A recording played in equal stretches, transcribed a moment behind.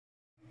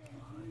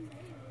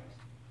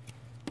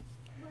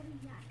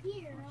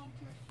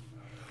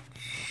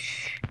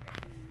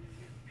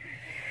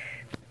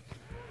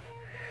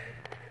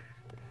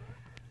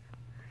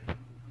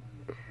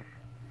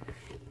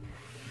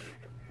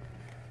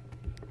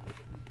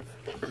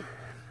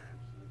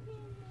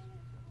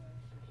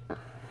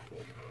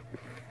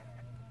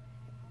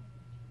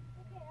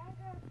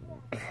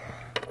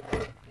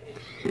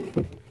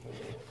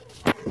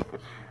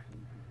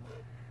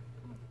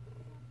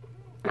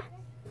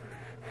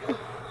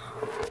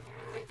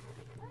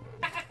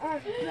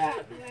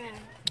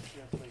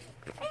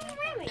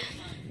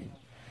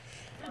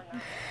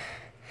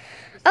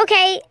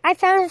Okay, I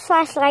found a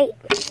flashlight.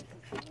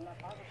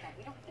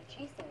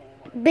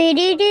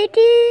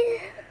 Be-do-do-do.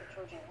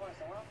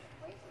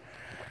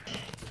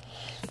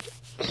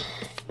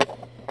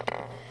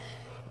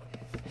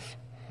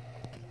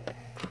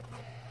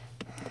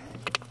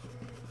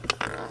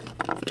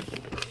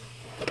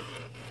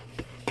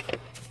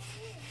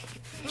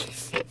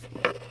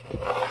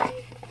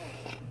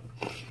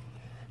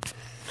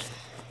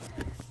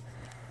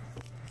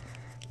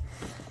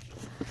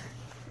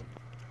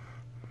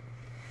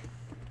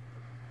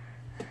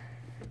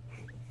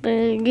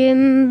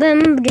 Bum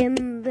bum bum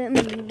bum bum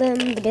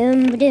bum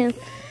bum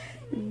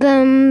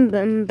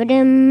bum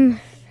bum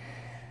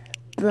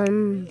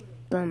bum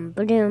bum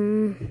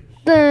bum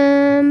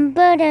bum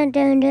ba da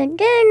da da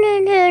da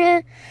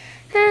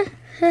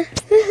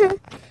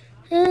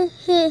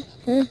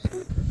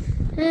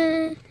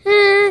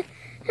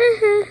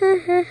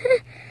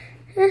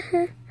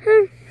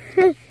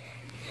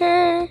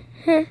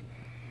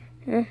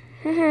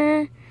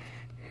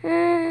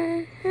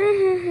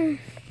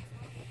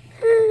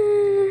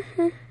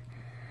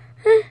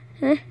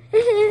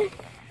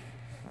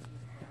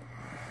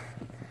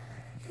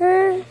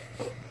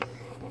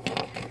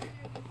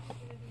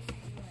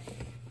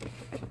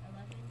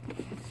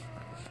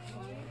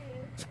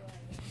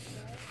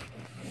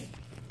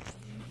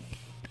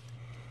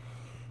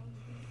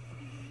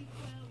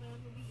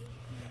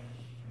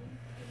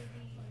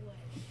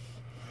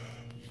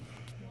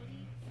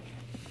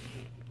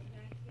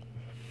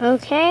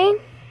Okay.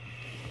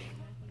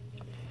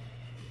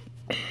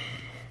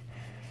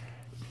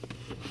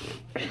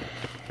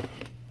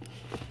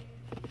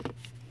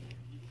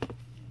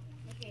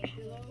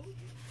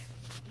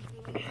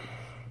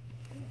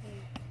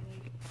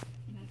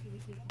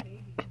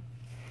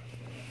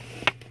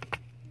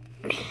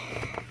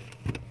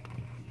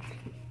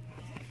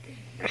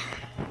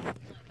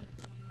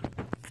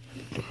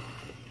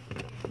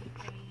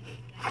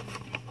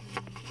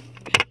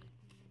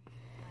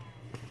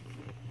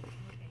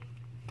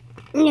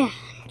 Yeah,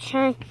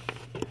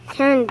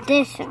 turn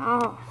this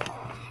off.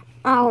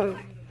 Oh,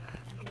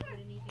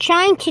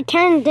 trying to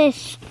turn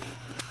this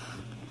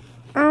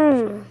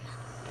on.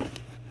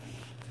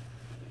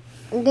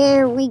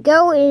 There we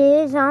go.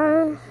 It is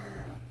on.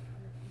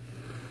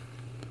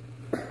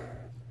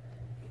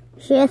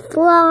 Shift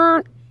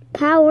lock,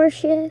 power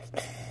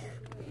shift.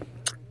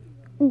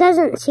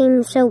 Doesn't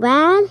seem so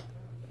bad.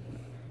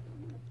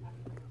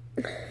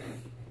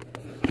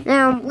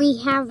 Now we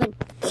have a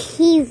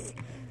TV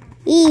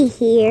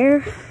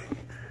here.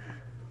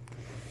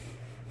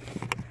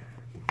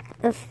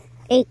 If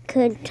it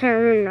could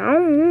turn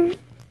on.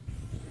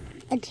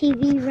 A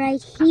TV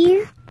right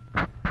here.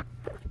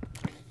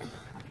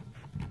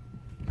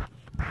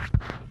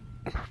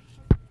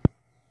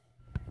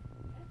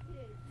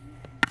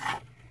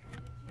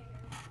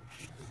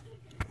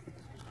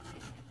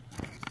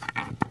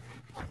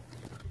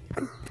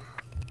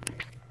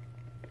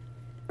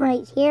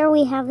 Right here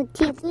we have a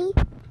TV.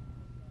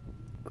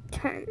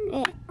 Turn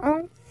it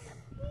on.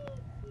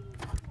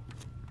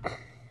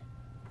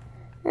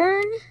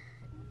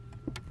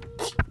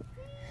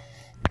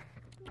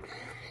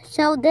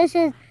 So this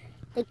is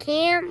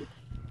the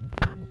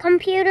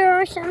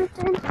computer or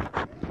something.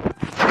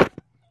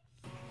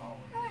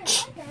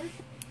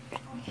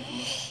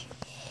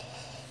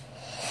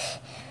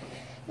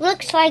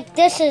 Looks like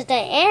this is the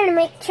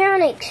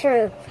animatronics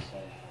room.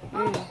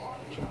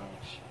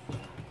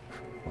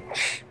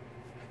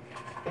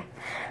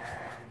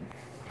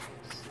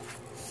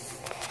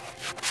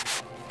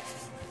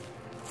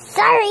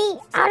 Sorry,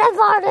 out of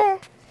order.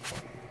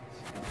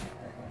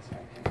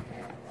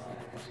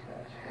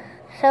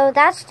 So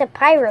that's the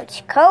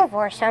Pirate's Cove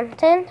or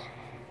something.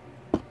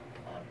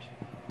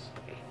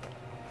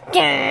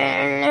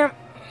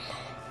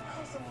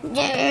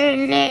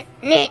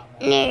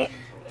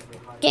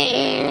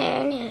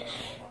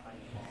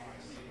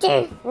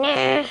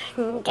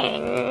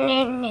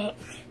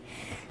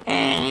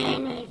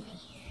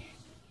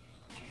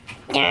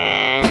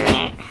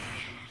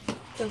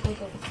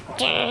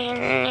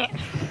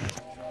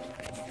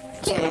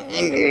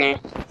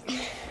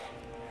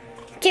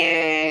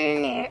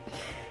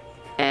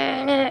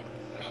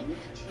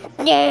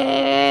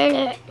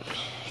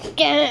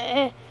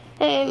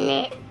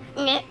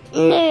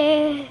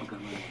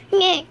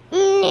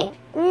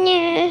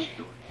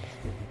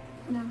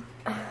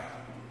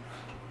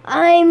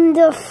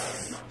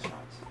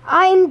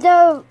 I'm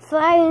the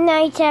Five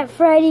Nights at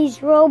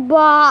Freddy's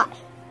robot.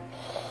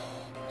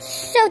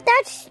 So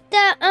that's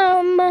the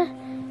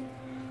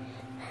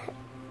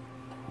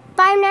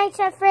Five Nights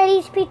at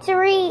Freddy's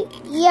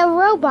Pizzeria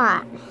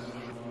robot.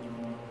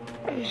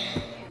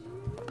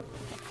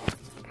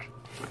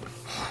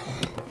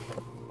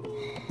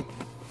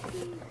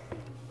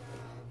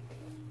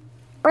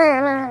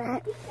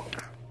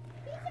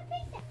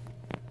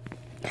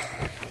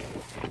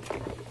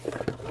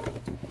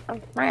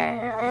 Ring,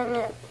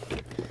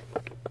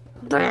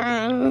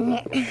 ring,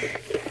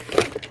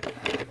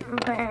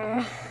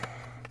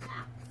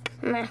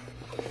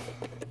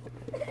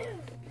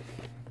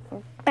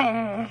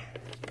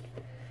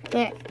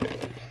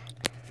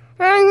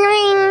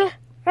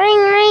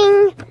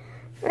 ring,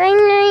 ring,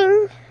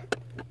 ring.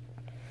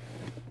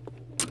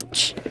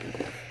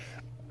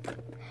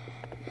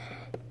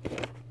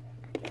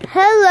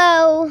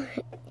 Hello.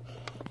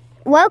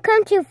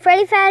 Welcome to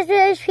Freddy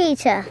Fazbear's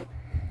Pizza,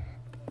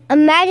 a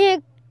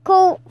magical,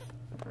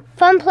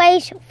 fun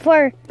place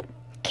for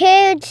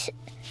kids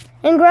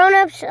and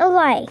grown-ups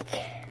alike.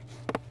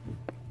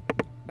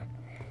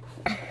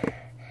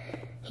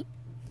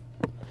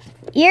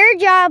 Your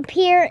job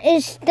here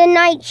is the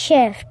night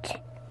shift.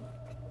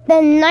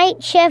 The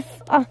night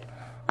shift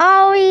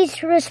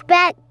always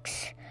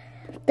respects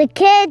the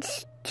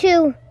kids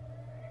to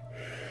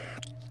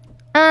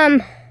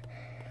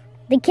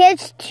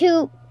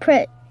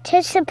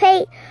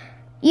participate.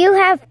 You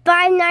have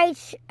 5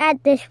 nights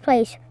at this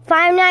place.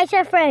 5 nights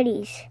at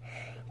Freddy's.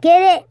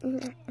 Get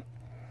it?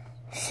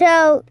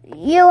 So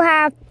you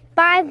have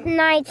 5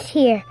 nights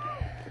here.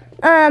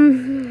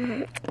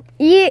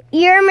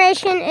 Your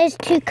mission is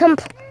to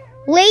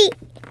complete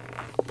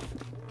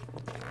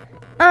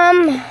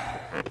the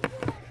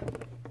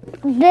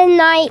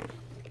night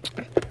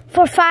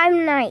for 5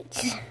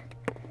 nights.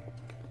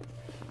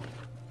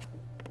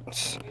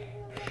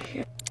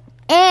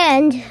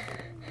 And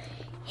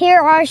here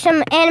are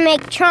some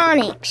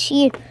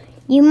animatronics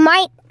you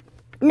might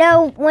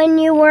know when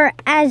you were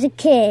as a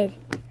kid.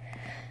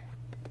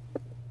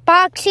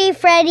 Foxy,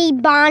 Freddy,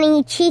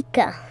 Bonnie,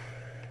 Chica.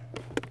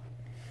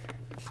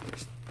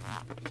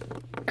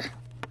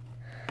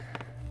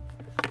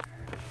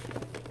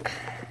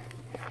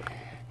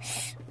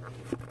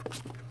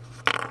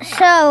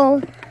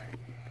 So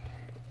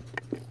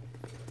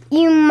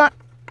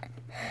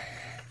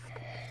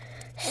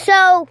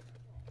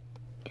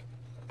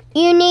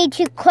you need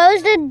to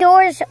close the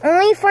doors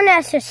only for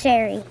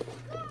necessary.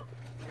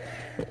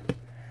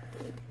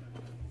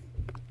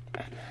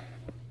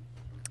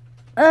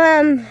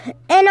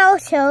 And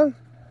also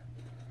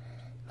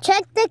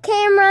check the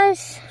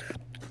cameras.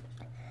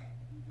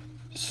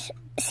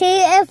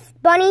 See if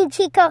Bunny,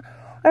 Chica,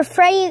 or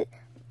Freddy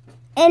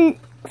and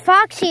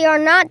Foxy are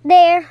not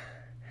there.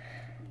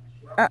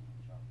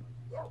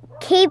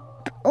 Keep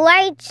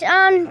lights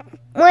on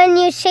when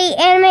you see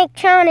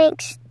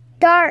animatronics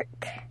dark.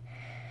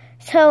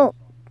 So,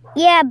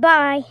 yeah,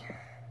 bye.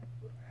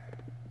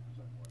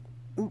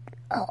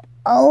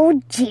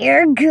 Oh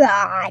dear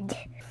God.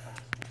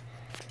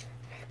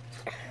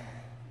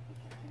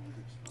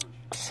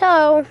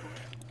 So,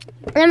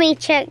 let me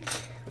check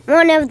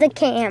one of the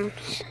cams.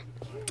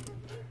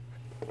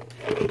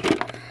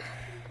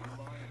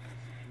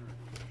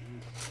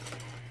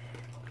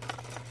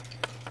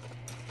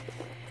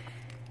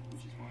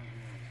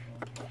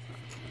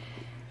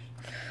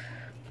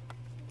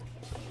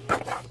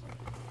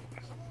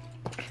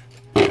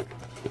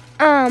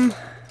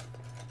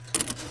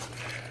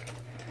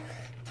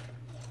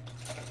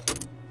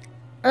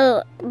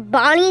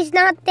 Bonnie's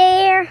not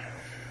there.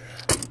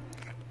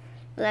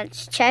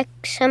 Let's check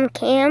some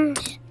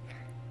cams.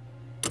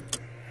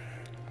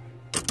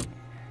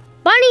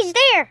 Bonnie's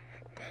there,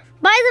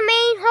 by the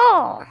main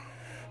hall.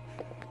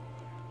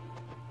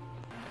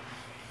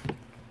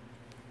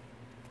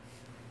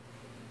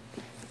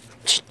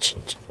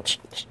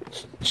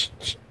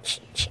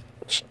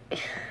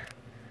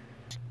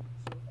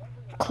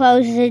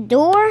 Close the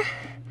door.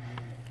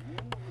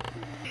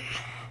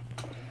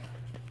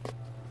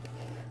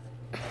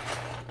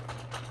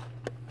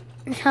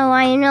 So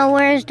I know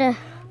where's the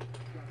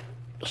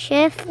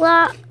shift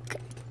lock.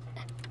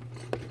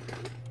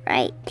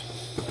 Right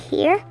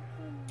here.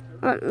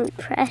 Let me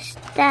press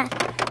that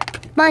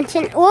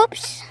button.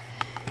 Oops.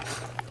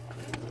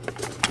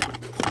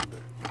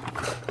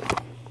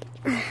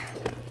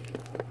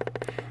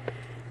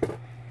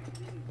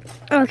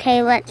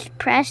 Okay, let's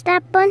press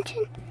that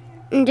button.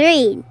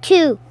 3,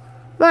 2,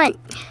 1.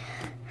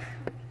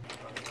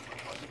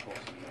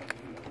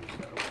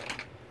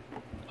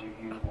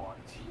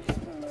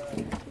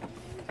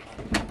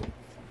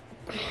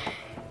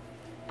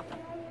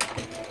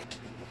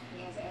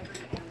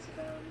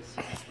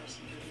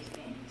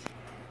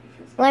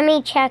 Let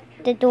me check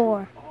the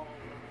door.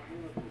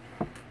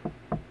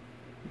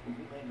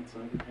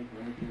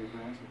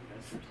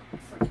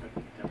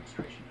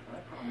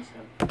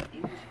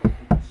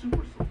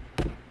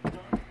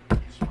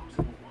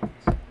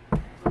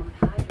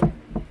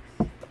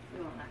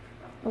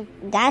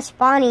 That's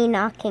Bonnie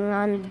knocking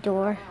on the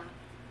door.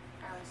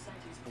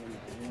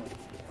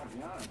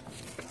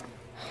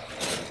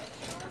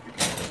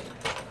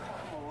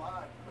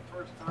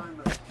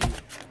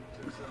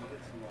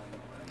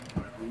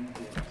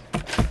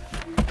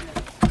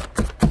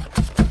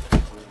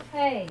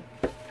 Hey.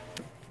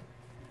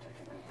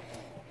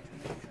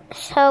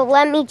 So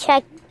let me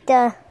check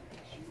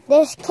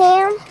this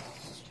cam.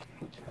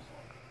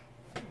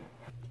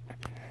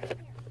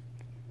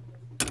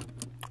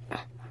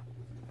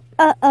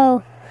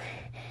 Uh-oh.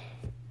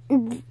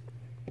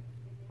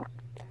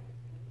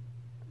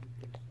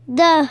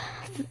 the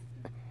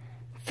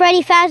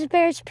Freddy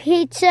Fazbear's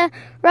Pizza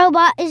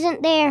robot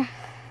isn't there.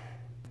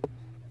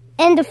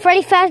 And the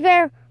Freddy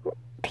Fazbear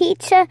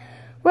Pizza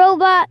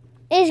robot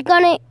is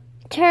gonna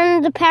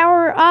turn the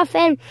power off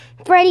and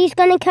Freddy's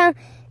gonna come,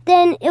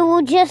 then it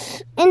will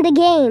just end the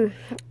game.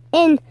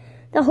 In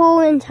the whole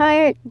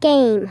entire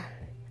game.